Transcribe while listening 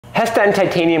Hestan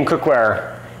titanium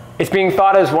cookware. It's being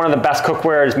thought as one of the best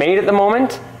cookwares made at the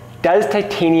moment. Does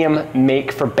titanium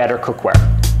make for better cookware?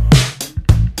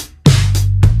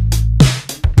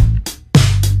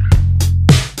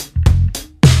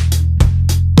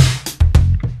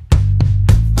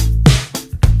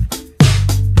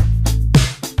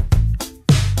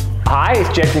 Hi,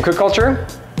 it's Jed from Cook Culture.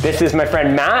 This is my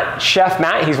friend Matt, Chef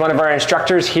Matt. He's one of our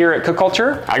instructors here at Cook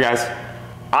Culture. Hi guys.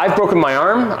 I've broken my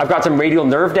arm. I've got some radial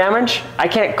nerve damage. I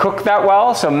can't cook that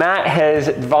well, so Matt has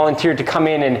volunteered to come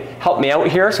in and help me out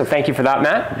here, so thank you for that,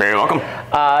 Matt. Very welcome.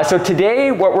 So today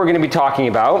what we're going to be talking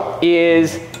about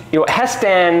is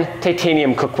Hestan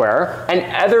titanium cookware and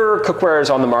other cookwares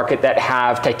on the market that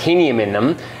have titanium in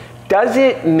them. Does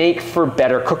it make for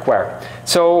better cookware?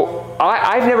 So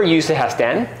I've never used the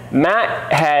Hestan.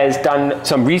 Matt has done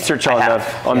some research on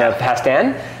the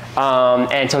Hestan.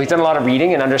 And so he's done a lot of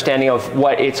reading and understanding of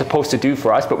what it's supposed to do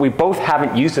for us, but we both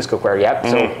haven't used this cookware yet,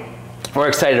 so we're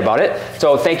excited about it.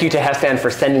 So thank you to Hestan for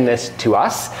sending this to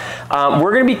us.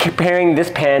 We're going to be comparing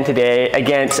this pan today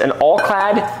against an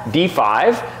all-clad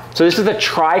D5. So this is a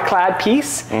tri-clad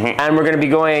piece, and we're going to be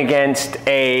going against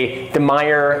a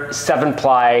Demeyere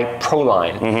 7-ply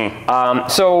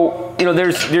Proline. So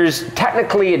there's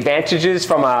technically advantages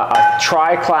from a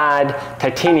tri-clad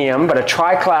titanium, but a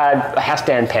tri-clad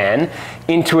Hestan pan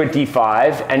into a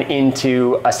D5 and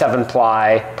into a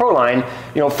 7-ply Proline.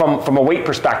 From a weight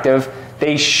perspective,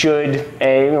 they should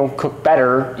cook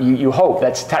better, you hope.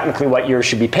 That's technically what you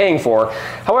should be paying for.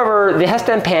 However, the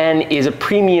Hestan pan is a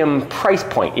premium price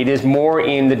point. It is more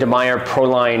in the Demeyere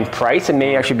Proline price and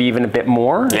may actually be even a bit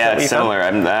more. Yeah, it's similar.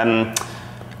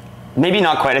 Maybe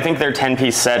not quite. I think their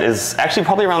 10-piece set is actually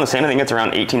probably around the same. I think it's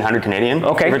around 1,800 Canadian,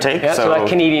 give or take. Yeah, so that's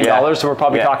Canadian dollars, so we're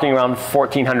probably talking around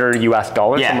 1,400 US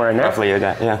dollars, somewhere in there. Roughly,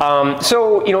 yeah.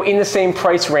 So, in the same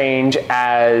price range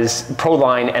as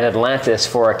Proline and Atlantis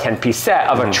for a 10-piece set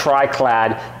of a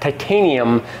tri-clad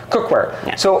titanium cookware.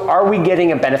 Yeah. So are we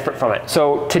getting a benefit from it?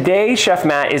 So today, Chef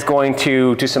Matt is going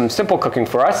to do some simple cooking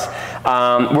for us.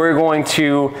 We're going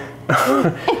to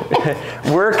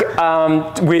work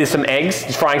with some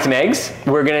eggs, frying some eggs.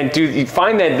 We're going to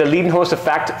find the lead and host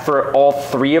effect for all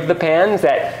three of the pans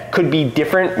that could be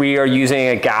different. We are using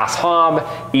a gas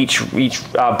hob. Each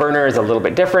burner is a little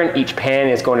bit different. Each pan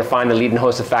is going to find the lead and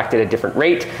host effect at a different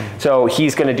rate. So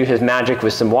he's going to do his magic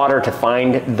with some water to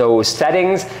find those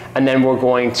settings, and then we're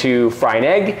going to fry an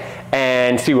egg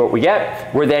and see what we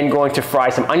get. We're then going to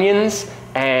fry some onions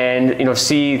and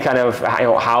see kind of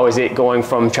how is it going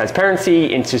from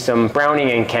transparency into some browning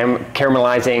and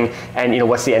caramelizing, and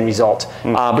what's the end result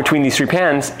between these three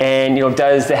pans. And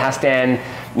does the Hestan,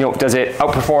 does it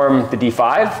outperform the D5?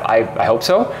 I hope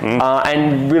so.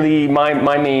 And really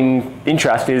my main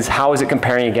interest is how is it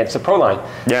comparing against the Proline.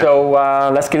 Yeah. So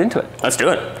let's get into it. Let's do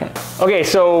it. Okay,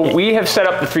 so we have set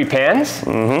up the three pans.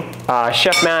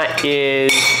 Chef Matt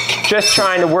is just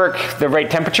trying to work the right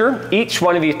temperature. Each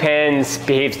one of these pans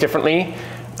behaves differently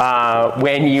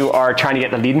when you are trying to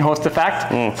get the lead and host effect.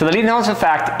 So the lead and host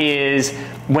effect is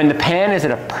when the pan is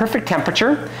at a perfect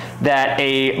temperature, that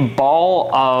a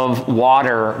ball of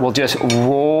water will just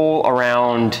roll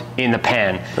around in the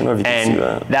pan. I don't know if you can see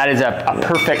that. That is a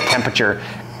perfect temperature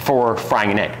for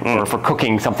frying an egg or for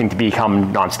cooking something to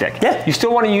become non-stick. Yeah. You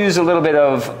still want to use a little bit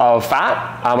of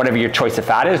fat, whatever your choice of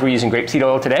fat is. We're using grapeseed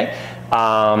oil today.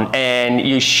 And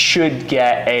you should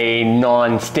get a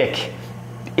non-stick-ish,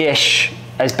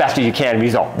 as best as you can,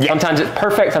 result. Yeah. Sometimes it's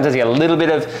perfect, sometimes you get a little bit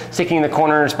of sticking in the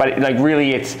corners, but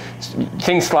really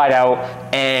things slide out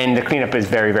and the cleanup is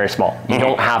very, very small. You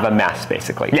don't have a mess,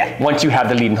 basically, once you have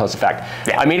the lead and host effect.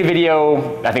 I made a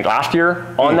video, I think last year,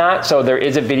 on that, so there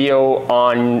is a video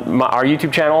on our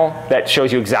YouTube channel that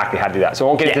shows you exactly how to do that. So I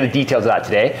won't get into the details of that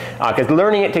today, because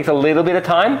learning it takes a little bit of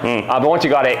time, but once you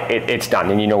got it, it's done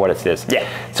and you know what it is. Yeah.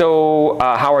 So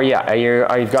how are you?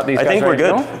 You've got these guys I think we're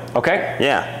good. Okay.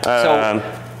 Yeah. So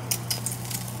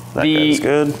that guy's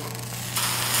good.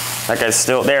 That guy's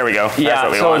still, there we go.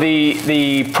 That's what we want.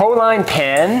 The Proline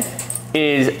pan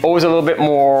is always a little bit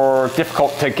more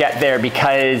difficult to get there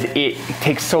because it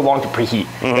takes so long to preheat.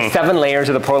 The 7 layers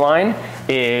of the Proline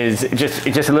is just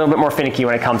a little bit more finicky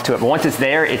when it comes to it. But once it's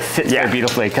there, it sits there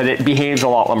beautifully because it behaves a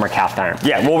lot like more cast iron.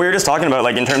 Yeah, well, we were just talking about,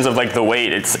 like, in terms of like the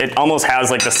weight, it almost has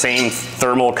like the same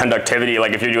thermal conductivity,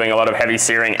 like if you're doing a lot of heavy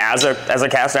searing as a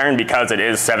cast iron, because it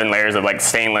is 7 layers of like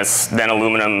stainless, then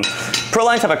aluminum.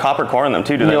 Prolines have a copper core in them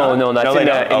too, do they not? No, that's in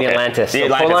the Atlantis. The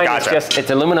Atlantis, Proline is it's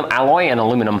aluminum alloy and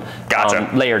aluminum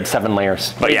layered, 7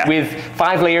 layers. But with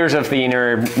 5 layers of the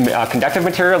inner conductive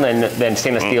material and then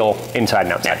stainless steel inside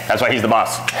and outside. Yeah, that's why he's the boss.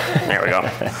 There we go.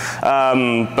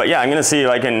 But yeah, I'm gonna see if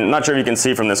I can, not sure if you can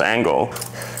see from this angle.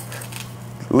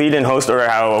 lead-in host, or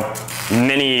how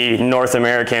many North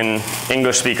American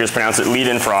English speakers pronounce it,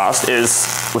 lead-in frost, is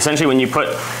essentially when you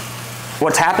put,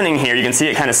 what's happening here, you can see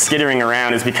it kind of skittering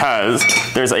around, is because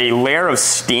there's a layer of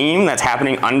steam that's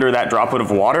happening under that droplet of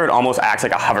water. It almost acts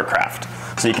like a hovercraft.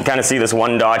 So you can kind of see this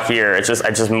one dot here. It's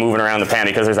just moving around the pan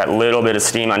because there's that little bit of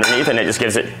steam underneath, and it just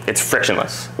gives it, it's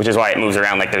frictionless, which is why it moves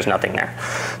around like there's nothing there.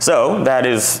 So that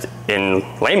is, in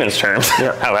layman's terms,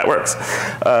 how that works.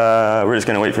 We're just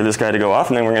gonna wait for this guy to go off,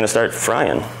 and then we're gonna start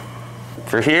frying.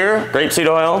 For here, grapeseed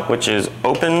oil, which is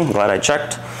open, glad I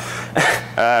checked.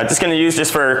 Just going to use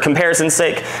just for comparison's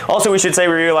sake. Also, we should say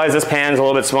we realize this pan is a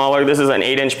little bit smaller. This is an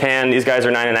 8-inch pan. These guys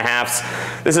are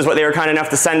 9.5s. This is what they were kind enough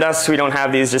to send us. We don't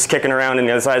have these just kicking around in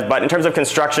the other size. But in terms of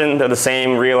construction, they're the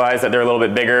same. Realize that they're a little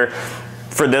bit bigger.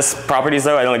 For this properties,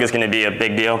 though, I don't think it's going to be a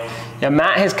big deal. Yeah,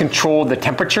 Matt has controlled the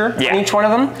temperature on each one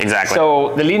of them. Exactly.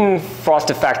 So the lead-in frost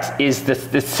effect is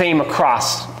the same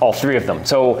across all three of them.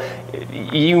 So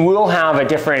you will have a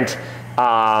different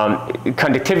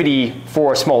conductivity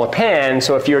for a smaller pan.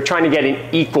 So if you're trying to get an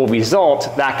equal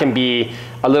result, that can be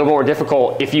a little more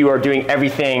difficult if you are doing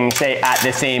everything, say, at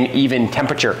the same even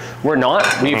temperature. We're not.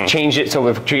 We've changed it so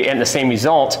we're getting the same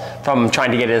result from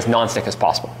trying to get it as non-stick as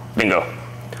possible. Bingo.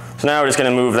 So now we're just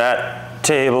going to move that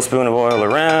tablespoon of oil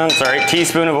around. Sorry,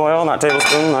 teaspoon of oil, not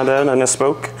tablespoon. My bad, I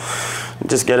misspoke.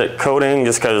 Just get it coating,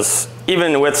 just because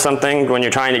even with something, when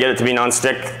you're trying to get it to be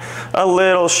non-stick, a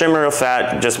little shimmer of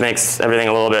fat just makes everything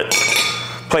a little bit,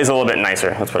 plays a little bit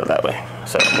nicer, let's put it that way.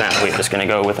 So now we're just going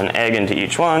to go with an egg into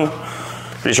each one.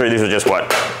 Pretty sure these are just what?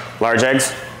 Large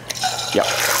eggs? Yep.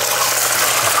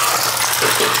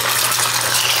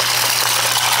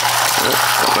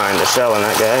 Don't mind the shell in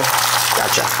that guy.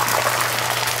 Gotcha.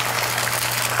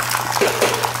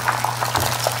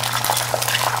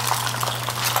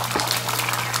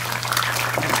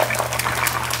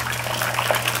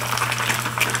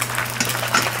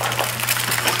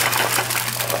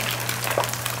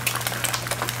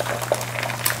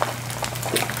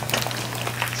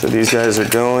 So these guys are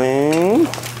going.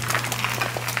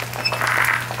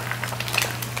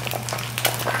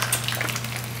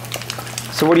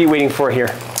 So what are you waiting for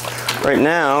here? Right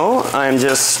now, I'm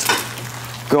just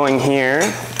going here,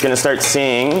 gonna start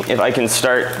seeing if I can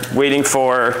start waiting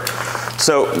for,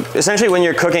 so essentially when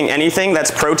you're cooking anything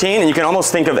that's protein, and you can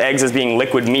almost think of eggs as being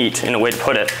liquid meat in a way to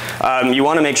put it, you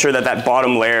wanna make sure that that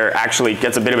bottom layer actually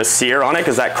gets a bit of a sear on it,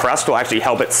 because that crust will actually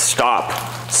help it stop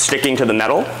sticking to the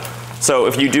metal. So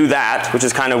if you do that, which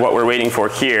is kind of what we're waiting for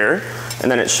here, and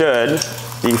then it should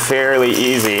be fairly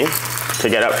easy to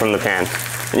get up from the pan.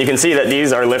 And you can see that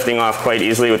these are lifting off quite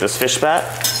easily with this fish spat.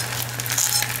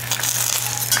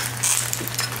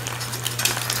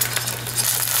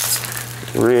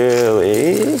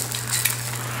 Really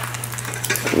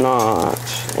not.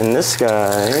 In this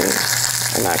guy,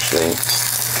 I'm actually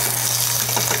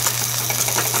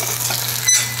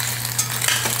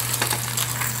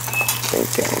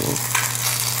thinking.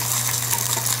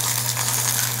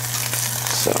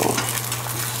 So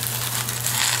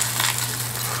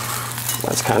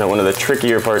that's kind of one of the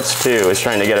trickier parts too, is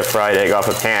trying to get a fried egg off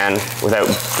a pan without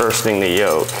bursting the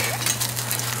yolk.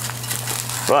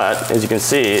 But as you can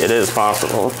see, it is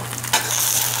possible.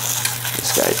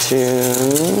 This guy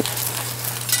too,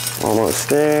 almost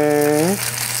there.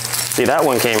 See, that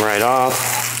one came right off.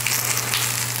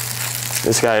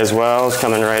 This guy as well is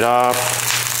coming right off.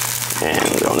 And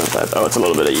I don't know if that, oh, it's a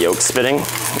little bit of yolk spitting.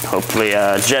 Hopefully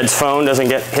Jed's phone doesn't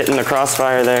get hit in the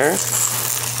crossfire there.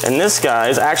 And this guy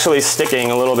is actually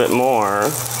sticking a little bit more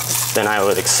than I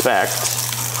would expect,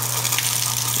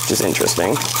 which is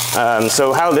interesting.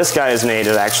 So how this guy is made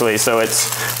is actually, so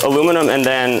it's aluminum, and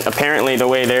then apparently the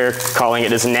way they're calling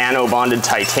it is nano-bonded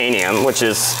titanium, which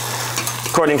is,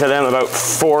 according to them, about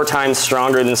 4 times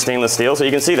stronger than stainless steel. So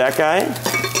you can see that guy,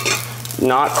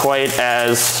 not quite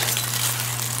as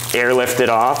airlifted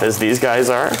off as these guys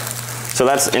are. So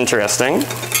that's interesting.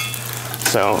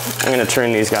 So I'm going to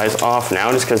turn these guys off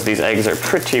now, just because these eggs are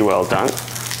pretty well done.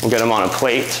 We'll get them on a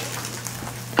plate.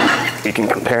 We can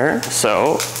compare.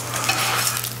 So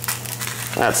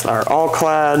that's our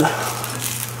all-clad.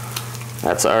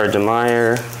 That's our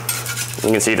Demeyere.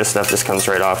 You can see this stuff just comes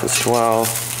right off as well.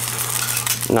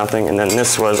 Nothing. And then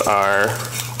this was our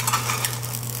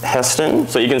Hestan.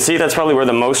 So you can see that's probably where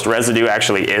the most residue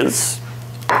actually is.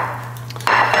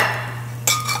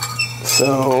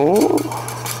 So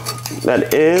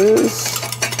that is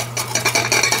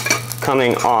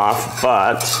coming off,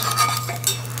 but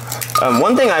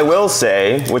one thing I will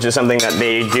say, which is something that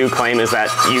they do claim, is that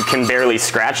you can barely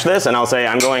scratch this, and I'll say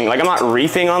I'm going, like, I'm not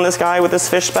reefing on this guy with this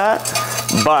fish spat,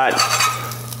 but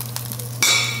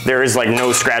there is like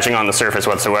no scratching on the surface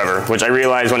whatsoever, which I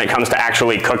realize when it comes to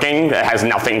actually cooking, that has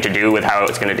nothing to do with how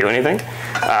it's gonna do anything.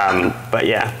 But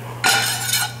yeah,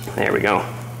 there we go.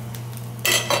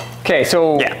 Okay,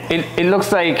 so yeah. it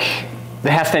looks like the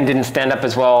Hestan didn't stand up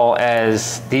as well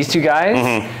as these two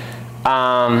guys.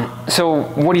 So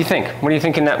what do you think? What do you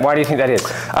think in that? Why do you think that is?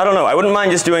 I don't know. I wouldn't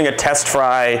mind just doing a test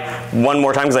fry one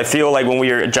more time because I feel like when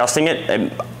we were adjusting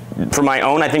it, for my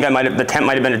own, I think the temp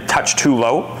might have been a touch too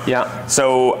low. Yeah.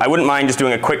 So I wouldn't mind just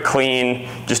doing a quick clean,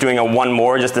 just doing a one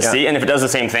more just to see. And if it does the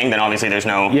same thing, then obviously there's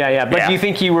no. Yeah. But do you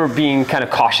think you were being kind of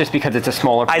cautious because it's a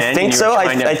smaller pan? I think so.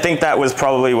 I think that was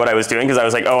probably what I was doing because I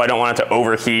was like, oh, I don't want it to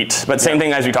overheat. But same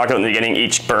thing as we talked about in the beginning,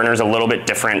 each burner is a little bit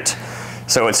different.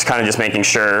 So it's kind of just making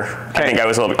sure. I think I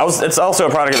was a little bit, it's also a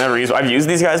product I've never used. I've used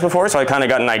these guys before, so I kind of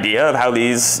got an idea of how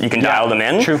these, you can dial them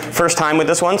in. True. First time with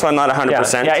this one, so I'm not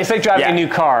 100%. Yeah, it's like driving a new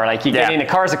car. Like you get in, a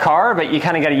car's a car, but you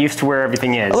kind of got used to where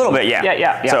everything is. A little bit, yeah.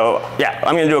 Yeah. So yeah,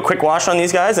 I'm gonna do a quick wash on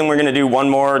these guys, and we're gonna do one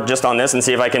more just on this and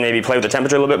see if I can maybe play with the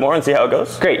temperature a little bit more and see how it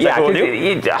goes. Great, yeah. What we'll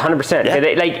do? 100%.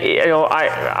 Yeah. Like, you know,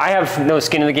 I have no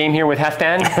skin in the game here with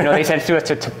Hestan. You know, they said to us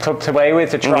to play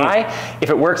with, to try. If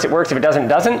it works, it works. If it doesn't, it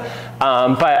doesn't.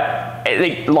 But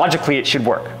like, logically, it should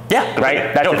work. Yeah.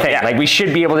 Right. That's the thing. Yeah. Like we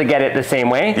should be able to get it the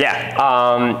same way.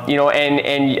 Yeah. You know,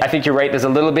 and I think you're right. There's a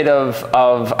little bit of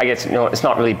I guess, you know, it's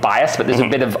not really bias, but there's a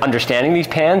bit of understanding these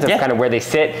pans of kind of where they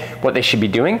sit, what they should be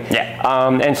doing. Yeah.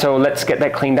 And so let's get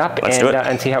that cleaned up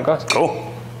and see how it goes.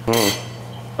 Cool.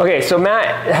 Okay, so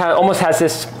Matt almost has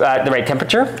this the right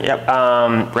temperature. Yep.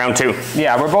 Round 2.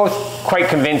 Yeah, we're both quite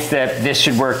convinced that this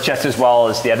should work just as well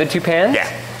as the other two pans. Yeah.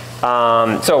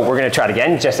 So we're going to try it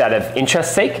again, just out of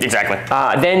interest's sake. Exactly.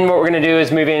 Then what we're going to do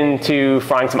is move into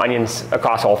frying some onions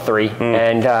across all three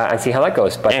and see how that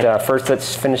goes. But first,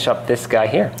 let's finish up this guy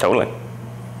here. Totally.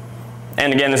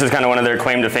 And again, this is kind of one of their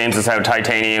claim to fame is how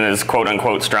titanium is quote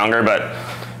unquote stronger. But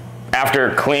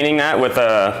after cleaning that with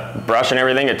a brush and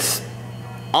everything, it's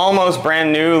almost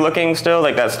brand new looking still.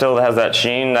 Like that still has that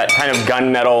sheen. That kind of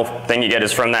gunmetal thing you get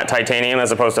is from that titanium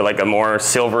as opposed to like a more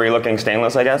silvery looking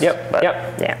stainless, I guess. Yep. But,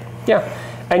 yeah.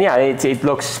 And yeah, it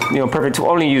looks, you know, perfect.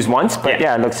 Only used once, but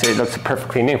yeah, it looks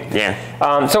perfectly new.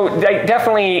 Yeah. So like,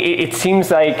 definitely, it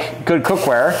seems like good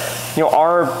cookware. You know,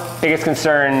 our biggest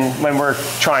concern when we're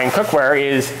trying cookware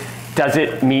is, does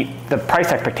it meet the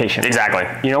price expectation? Exactly.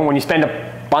 You know, when you spend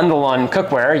a bundle on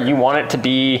cookware, you want it to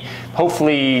be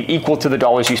hopefully equal to the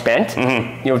dollars you spent.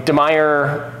 You know,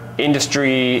 Demeyere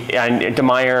Industry and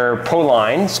Demeyere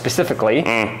Proline specifically, you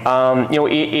know,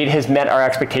 it has met our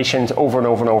expectations over and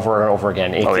over and over and over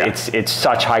again. It's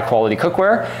such high quality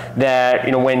cookware that,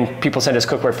 you know, when people send us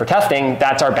cookware for testing,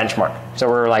 that's our benchmark. So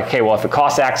we're like, okay, well, if it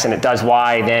costs X and it does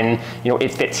Y, then, you know,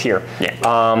 it fits here.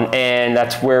 And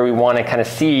that's where we want to kind of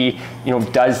see, you know,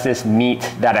 does this meet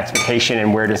that expectation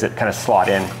and where does it kind of slot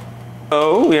in?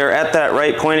 Oh, we are at that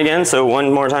right point again. So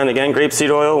one more time again,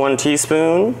 grapeseed oil, 1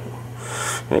 teaspoon.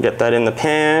 Gonna get that in the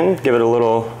pan, give it a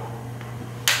little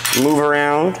move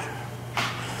around.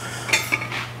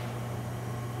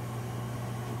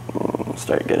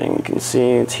 Start getting, you can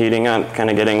see it's heating up, kind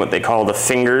of getting what they call the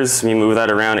fingers. When you move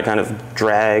that around, it kind of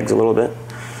drags a little bit.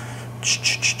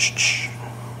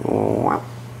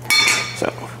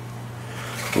 So,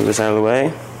 move this out of the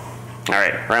way. All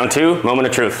right, round 2, moment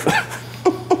of truth.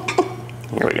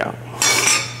 Here we go.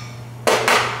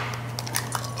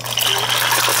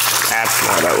 That's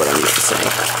not about what I'm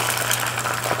saying.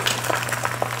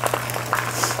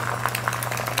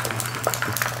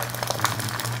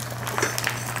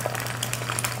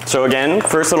 So again,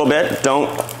 first little bit, don't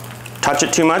touch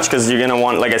it too much because you're gonna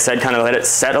want, like I said, kind of let it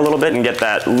set a little bit and get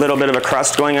that little bit of a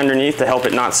crust going underneath to help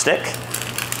it not stick.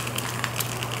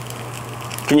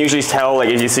 You can usually tell, like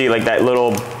if you see like that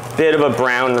little bit of a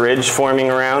brown ridge forming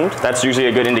around, that's usually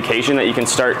a good indication that you can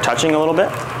start touching a little bit.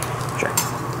 Sure.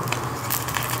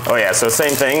 Oh yeah, so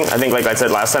same thing. I think like I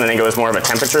said last time, I think it was more of a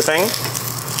temperature thing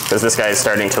because this guy is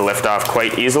starting to lift off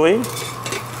quite easily.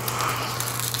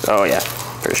 Oh yeah,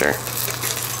 for sure.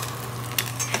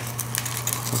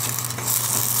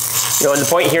 You know, and the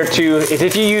point here too is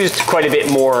if you used quite a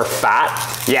bit more fat,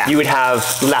 you would have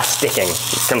less sticking.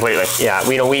 Completely. Yeah,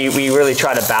 you know, we really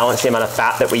try to balance the amount of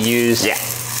fat that we use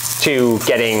to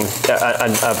getting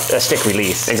a stick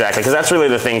release. Exactly, because that's really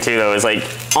the thing too though, is like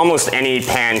almost any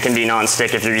pan can be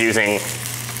non-stick if you're using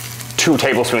 2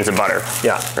 tablespoons of butter.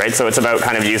 Yeah. Right, so it's about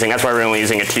kind of using, that's why we're only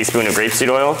using a teaspoon of grapeseed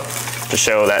oil to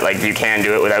show that like you can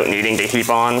do it without needing to heap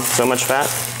on so much fat.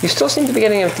 You still seem to be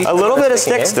getting a little bit of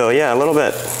stick still, yeah, a little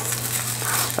bit.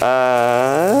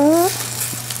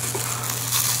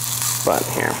 But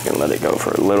here, I'm gonna let it go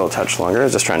for a little touch longer. I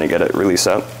was just trying to get it release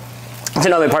up. That's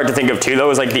another part to think of too,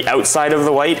 though, is like the outside of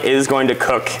the white is going to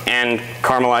cook and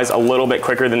caramelize a little bit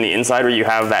quicker than the inside, where you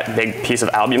have that big piece of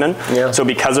albumin. Yeah. So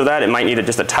because of that, it might need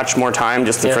just a touch more time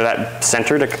just for that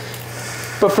center to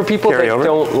But for people that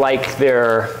don't like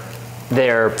their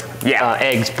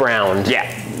eggs browned,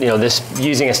 you know,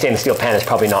 using a stainless steel pan is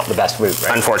probably not the best route,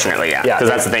 right? Unfortunately, yeah. Because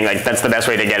that's the thing, like that's the best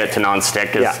way to get it to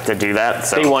non-stick is to do that.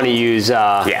 So they want to use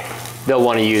they'll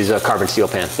want to use a carbon steel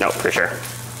pan. No, for sure.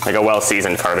 Like a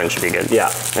well-seasoned carbon should be good.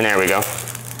 Yeah. And there we go.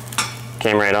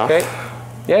 Came right off. Okay.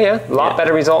 Yeah, a lot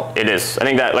better result. It is. I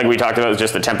think that, like we talked about, is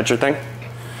just the temperature thing.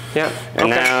 Yeah. And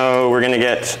now we're gonna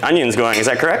get onions going. Is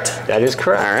that correct? That is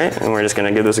correct. All right, and we're just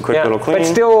gonna give this a quick little clean.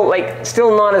 But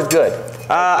still not as good.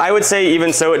 I would say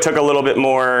even so, it took a little bit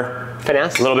more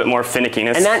finesse, a little bit more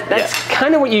finickiness. And that's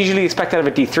kind of what you usually expect out of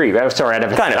a D3, right? Sorry, out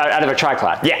of a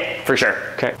tri-clad. Yeah, for sure.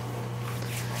 Okay.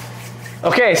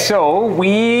 Okay, so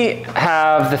we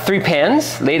have the 3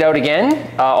 pans laid out again,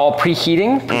 all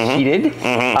preheated.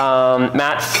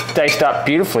 Matt's diced up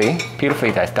beautifully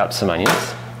diced up some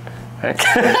onions. Right?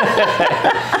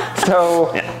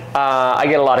 So I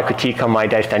get a lot of critique on my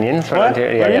diced onions. What? What do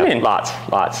you mean?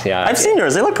 Lots, yeah. I've seen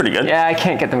yours, they look pretty good. Yeah, I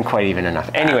can't get them quite even enough.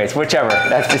 Anyways, whichever,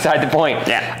 that's beside the point.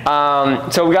 Yeah.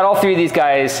 So we got all 3 of these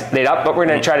guys laid up. What we're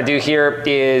gonna try to do here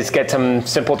is get some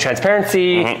simple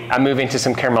transparency, move into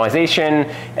some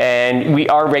caramelization, and we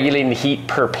are regulating the heat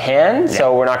per pan,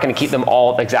 so we're not gonna keep them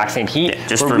all at the exact same heat. Yeah,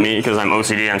 just for me, because I'm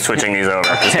OCD, I'm switching these over,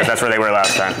 because that's where they were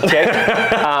last time. Okay.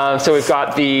 So we've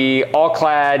got the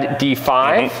all-clad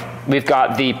D5, we've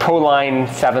got the Proline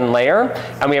 7-layer,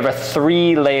 and we have a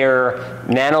 3-layer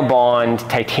Nanobond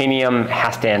titanium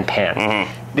Hestan pan.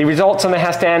 The results on the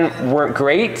Hestan weren't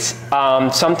great.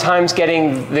 Sometimes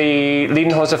getting the lead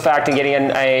and hose effect and getting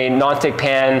a non-stick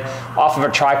pan off of a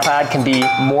tri-clad can be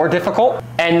more difficult.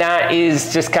 And that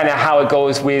is just kind of how it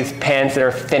goes with pans that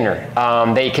are thinner.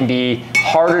 They can be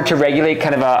harder to regulate,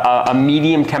 kind of a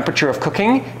medium temperature of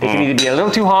cooking. They can either be a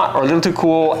little too hot or a little too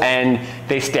cool, and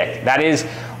they stick. That is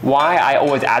why I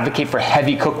always advocate for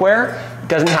heavy cookware. It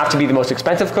doesn't have to be the most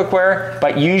expensive cookware,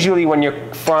 but usually when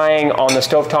you're frying on the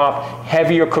stovetop,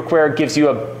 heavier cookware gives you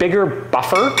a bigger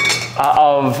buffer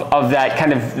of that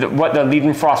kind of what the lead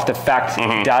and frost effect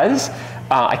does.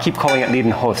 I keep calling it lead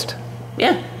and host.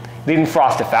 Yeah. Lead and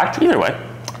frost effect. Either way.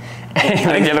 I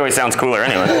think the other way sounds cooler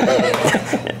anyway.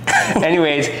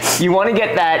 Anyways, you want to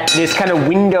get this kind of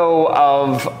window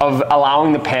of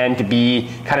allowing the pan to be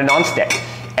kind of non-stick.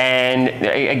 And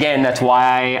again, that's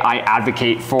why I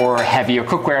advocate for heavier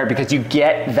cookware, because you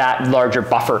get that larger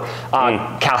buffer.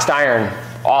 Cast iron,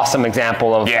 awesome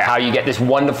example of how you get this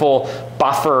wonderful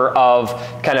buffer of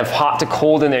kind of hot to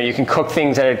cold in there. You can cook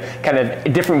things at a kind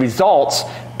of different results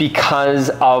because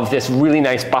of this really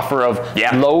nice buffer of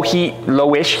low heat,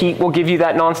 lowish heat will give you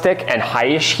that nonstick, and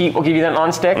highish heat will give you that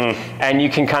nonstick, and you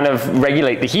can kind of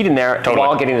regulate the heat in there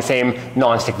while getting the same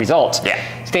nonstick results.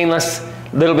 Stainless,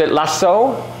 a little bit less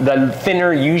so. The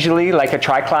thinner usually, like a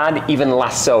tri-clad, even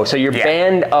less so. So your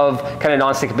band of kind of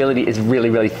non-stickability is really,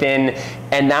 really thin,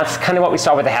 and that's kind of what we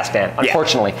saw with the Hestan,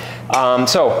 unfortunately.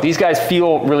 So these guys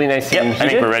feel really nice and heated. I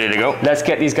think we're ready to go. Let's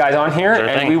get these guys on here,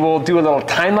 and we will do a little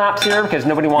time lapse here because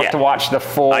nobody wants to watch the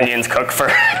full onions cook for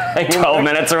 12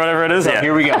 minutes or whatever it is. So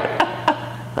here we go.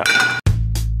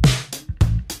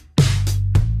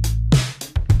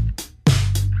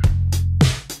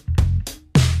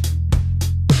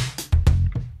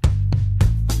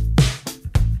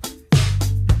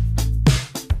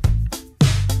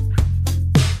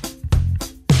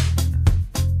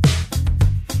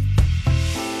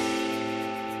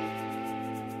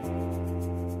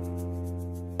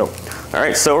 All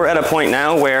right, so we're at a point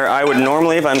now where I would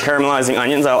normally, if I'm caramelizing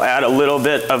onions, I'll add a little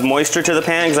bit of moisture to the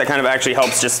pan because that kind of actually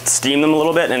helps just steam them a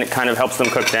little bit and it kind of helps them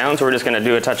cook down. So we're just gonna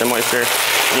do a touch of moisture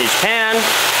in each pan.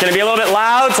 It's gonna be a little bit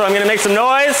loud, so I'm gonna make some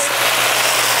noise.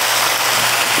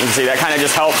 You can see that kind of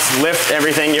just helps lift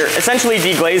everything. You're essentially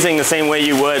deglazing the same way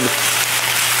you would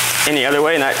any other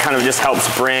way, and that kind of just helps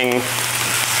bring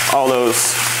all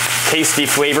those tasty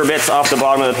flavor bits off the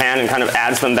bottom of the pan and kind of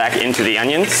adds them back into the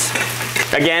onions.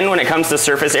 Again, when it comes to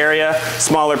surface area,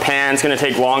 smaller pan's gonna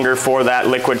take longer for that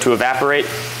liquid to evaporate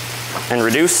and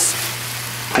reduce.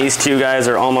 These two guys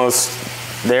are almost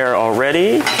there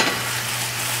already.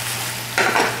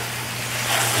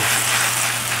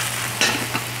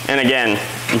 And again,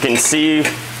 you can see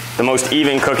the most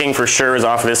even cooking for sure is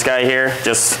off this guy here.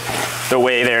 Just the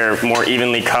way they're more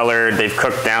evenly colored, they've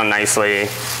cooked down nicely.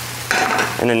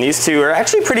 And then these two are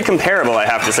actually pretty comparable, I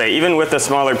have to say. Even with the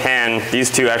smaller pan,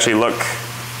 these two actually look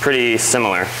pretty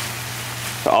similar.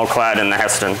 The all-clad and the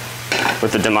Hestan,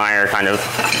 with the Demeyere kind of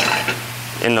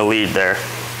in the lead there.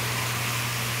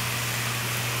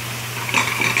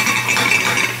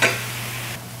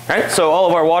 Right, so all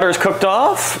of our water is cooked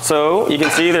off. So you can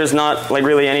see there's not like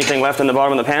really anything left in the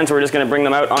bottom of the pan. So we're just going to bring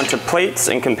them out onto plates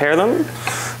and compare them.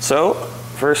 So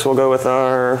first we'll go with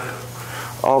our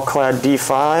all-clad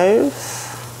D5.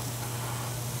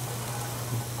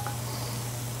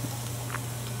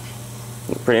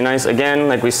 Pretty nice. Again,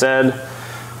 like we said,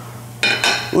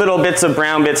 little bits of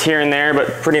brown bits here and there, but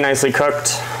pretty nicely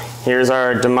cooked. Here's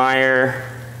our Demeyere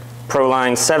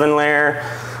Proline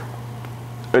 7-layer.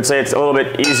 I would say it's a little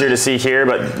bit easier to see here,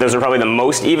 but those are probably the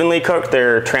most evenly cooked.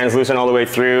 They're translucent all the way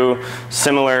through,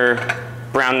 similar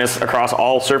brownness across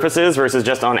all surfaces versus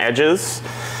just on edges.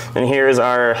 And here's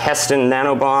our Hestan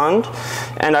Nanobond.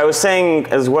 And I was saying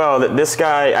as well that this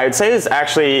guy, I would say, is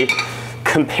actually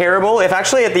comparable, if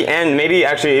actually at the end, maybe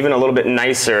actually even a little bit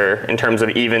nicer in terms of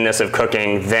evenness of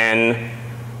cooking than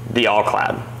the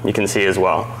all-clad, you can see as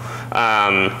well.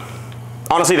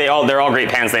 Honestly, they're all great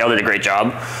pans. They all did a great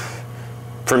job.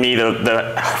 For me,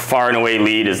 the far and away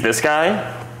lead is this guy.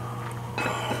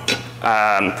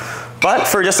 But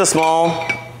for just a small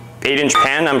 8-inch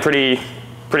pan, I'm pretty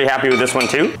happy with this one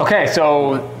too. Okay,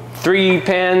 so 3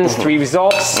 pans, 3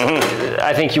 results.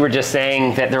 I think you were just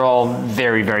saying that they're all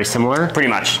very, very similar. Pretty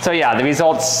much. So yeah, the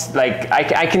results, like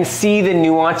I can see the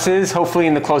nuances. Hopefully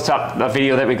in the close-up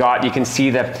video that we got, you can see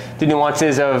the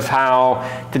nuances of how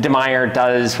the Demeyere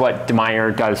does what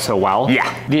Demeyere does so well.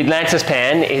 Yeah. The Atlantis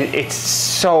pan, it's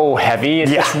so heavy.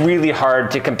 It's just really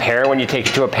hard to compare when you take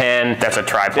it to a pan that's a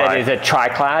tri-ply. That is a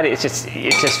tri-clad.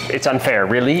 It's unfair,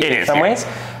 really, in some ways.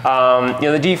 You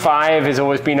know, the D5 has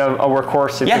always been a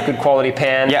workhorse. It's a good quality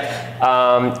pan.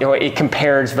 You know, it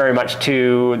compares very much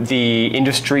to the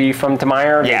industry from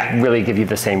Demeyere. They really give you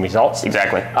the same results.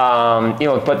 Exactly. You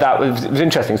know, but that was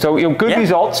interesting. So, you know, good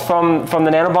results from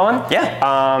the Nanobond.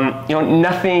 You know,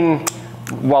 nothing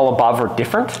well above or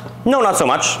different. No, not so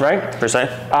much. Right? Per se.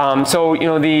 So, you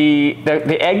know,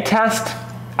 the egg test,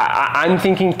 I'm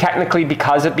thinking technically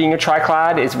because of being a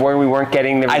tri-clad is where we weren't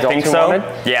getting the results we wanted.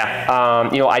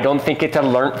 You know, I don't think it's a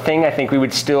learnt thing. I think we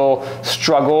would still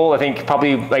struggle. I think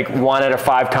probably like 1 out of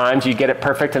 5 times you get it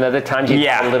perfect, and other times you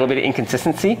get a little bit of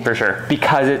inconsistency. For sure.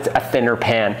 Because it's a thinner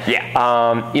pan.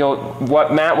 You know,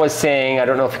 what Matt was saying, I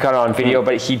don't know if you got it on video,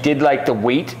 but he did like the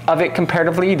weight of it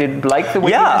comparatively. He did like the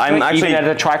weight I'm actually, even as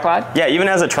a tri-clad? Yeah, even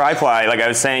as a tri-ply, like I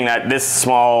was saying that this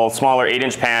smaller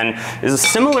 8-inch pan is a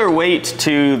similar weight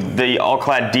to the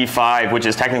all-clad D5, which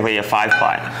is technically a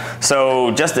 5-ply.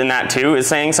 So just in that too is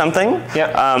saying something.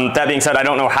 That being said, I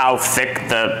don't know how thick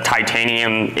the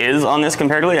titanium is on this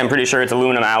comparatively. I'm pretty sure it's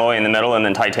aluminum alloy in the middle and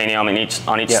then titanium on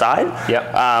each side.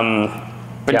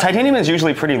 But titanium is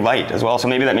usually pretty light as well, so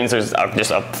maybe that means there's just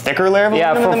a thicker layer of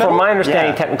aluminum in the middle? From my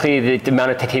understanding, technically the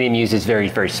amount of titanium used is very,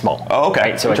 very small. Oh,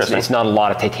 okay. Right? So it's not a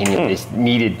lot of titanium is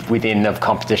needed within the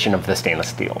composition of the stainless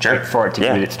steel for it to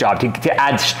do its job, to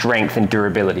add strength and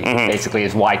durability, basically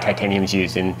is why titanium is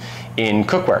used in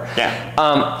cookware.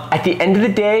 At the end of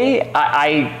the day,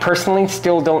 I personally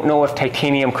still don't know if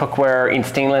titanium cookware in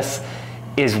stainless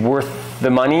is worth the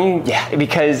money,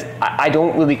 because I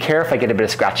don't really care if I get a bit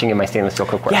of scratching in my stainless steel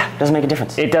cookware. It doesn't make a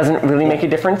difference. It doesn't really make a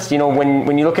difference. You know,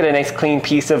 when you look at a nice clean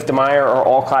piece of Demeyere or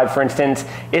all-clad, for instance,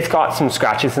 it's got some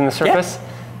scratches in the surface.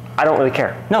 I don't really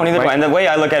care. No, neither do I. And the way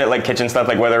I look at it, like kitchen stuff,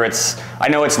 like whether it's, I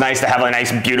know it's nice to have a nice,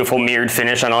 beautiful mirrored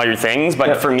finish on all your things,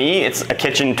 but for me, it's a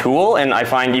kitchen tool, and I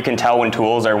find you can tell when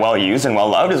tools are well used and well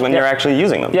loved is when you're actually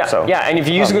using them. So, and if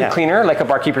you use a good cleaner, like a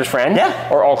barkeeper's friend,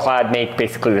 or all-clad make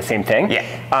basically the same thing.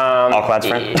 All-clad's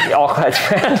friend. All-clad's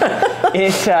friend.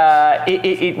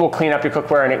 It will clean up your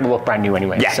cookware and it will look brand new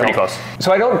anyway. So, pretty close.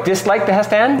 So I don't dislike the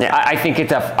Hestan. I think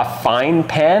it's a fine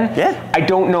pan. I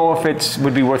don't know if it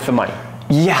would be worth the money.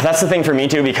 Yeah, that's the thing for me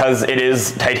too, because it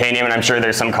is titanium and I'm sure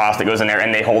there's some cost that goes in there,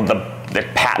 and they hold the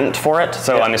patent for it.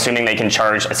 So I'm assuming they can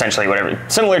charge essentially whatever,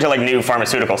 similar to like new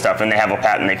pharmaceutical stuff, when they have a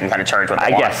patent they can kind of charge what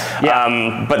they want. I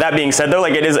guess. But that being said though,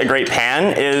 like it is a great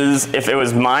pan. If it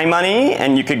was my money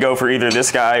and you could go for either this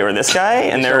guy or this guy,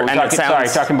 and they're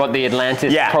talking about the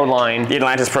Atlantis Proline. The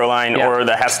Atlantis Proline or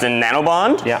the Hestan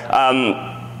Nanobond.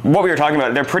 What we were talking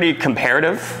about, they're pretty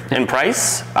comparative in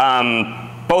price.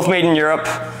 Both made in Europe.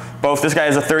 Both, this guy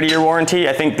has a 30-year warranty.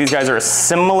 I think these guys are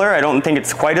similar. I don't think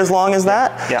it's quite as long as that.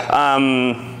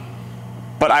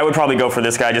 But I would probably go for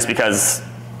this guy just because,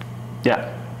 for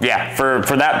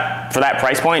that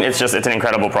price point, it's an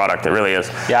incredible product. It really is.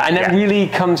 And it really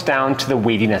comes down to the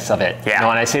weightiness of it. You know,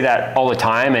 and I say that all the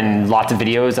time, and lots of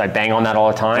videos, I bang on that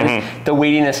all the time. The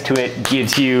weightiness to it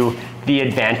gives you the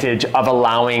advantage of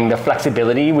allowing the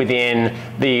flexibility within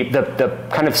the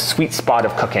kind of sweet spot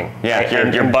of cooking.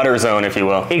 Your butter zone, if you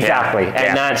will. Exactly.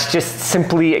 And that's just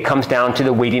simply, it comes down to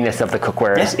the weightiness of the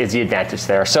cookware is the advantage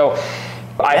there. So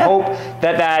I hope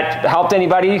that that helped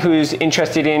anybody who's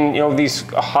interested in these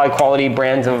high quality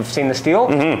brands of stainless steel.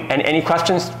 And any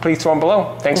questions, please throw them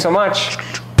below. Thanks so much.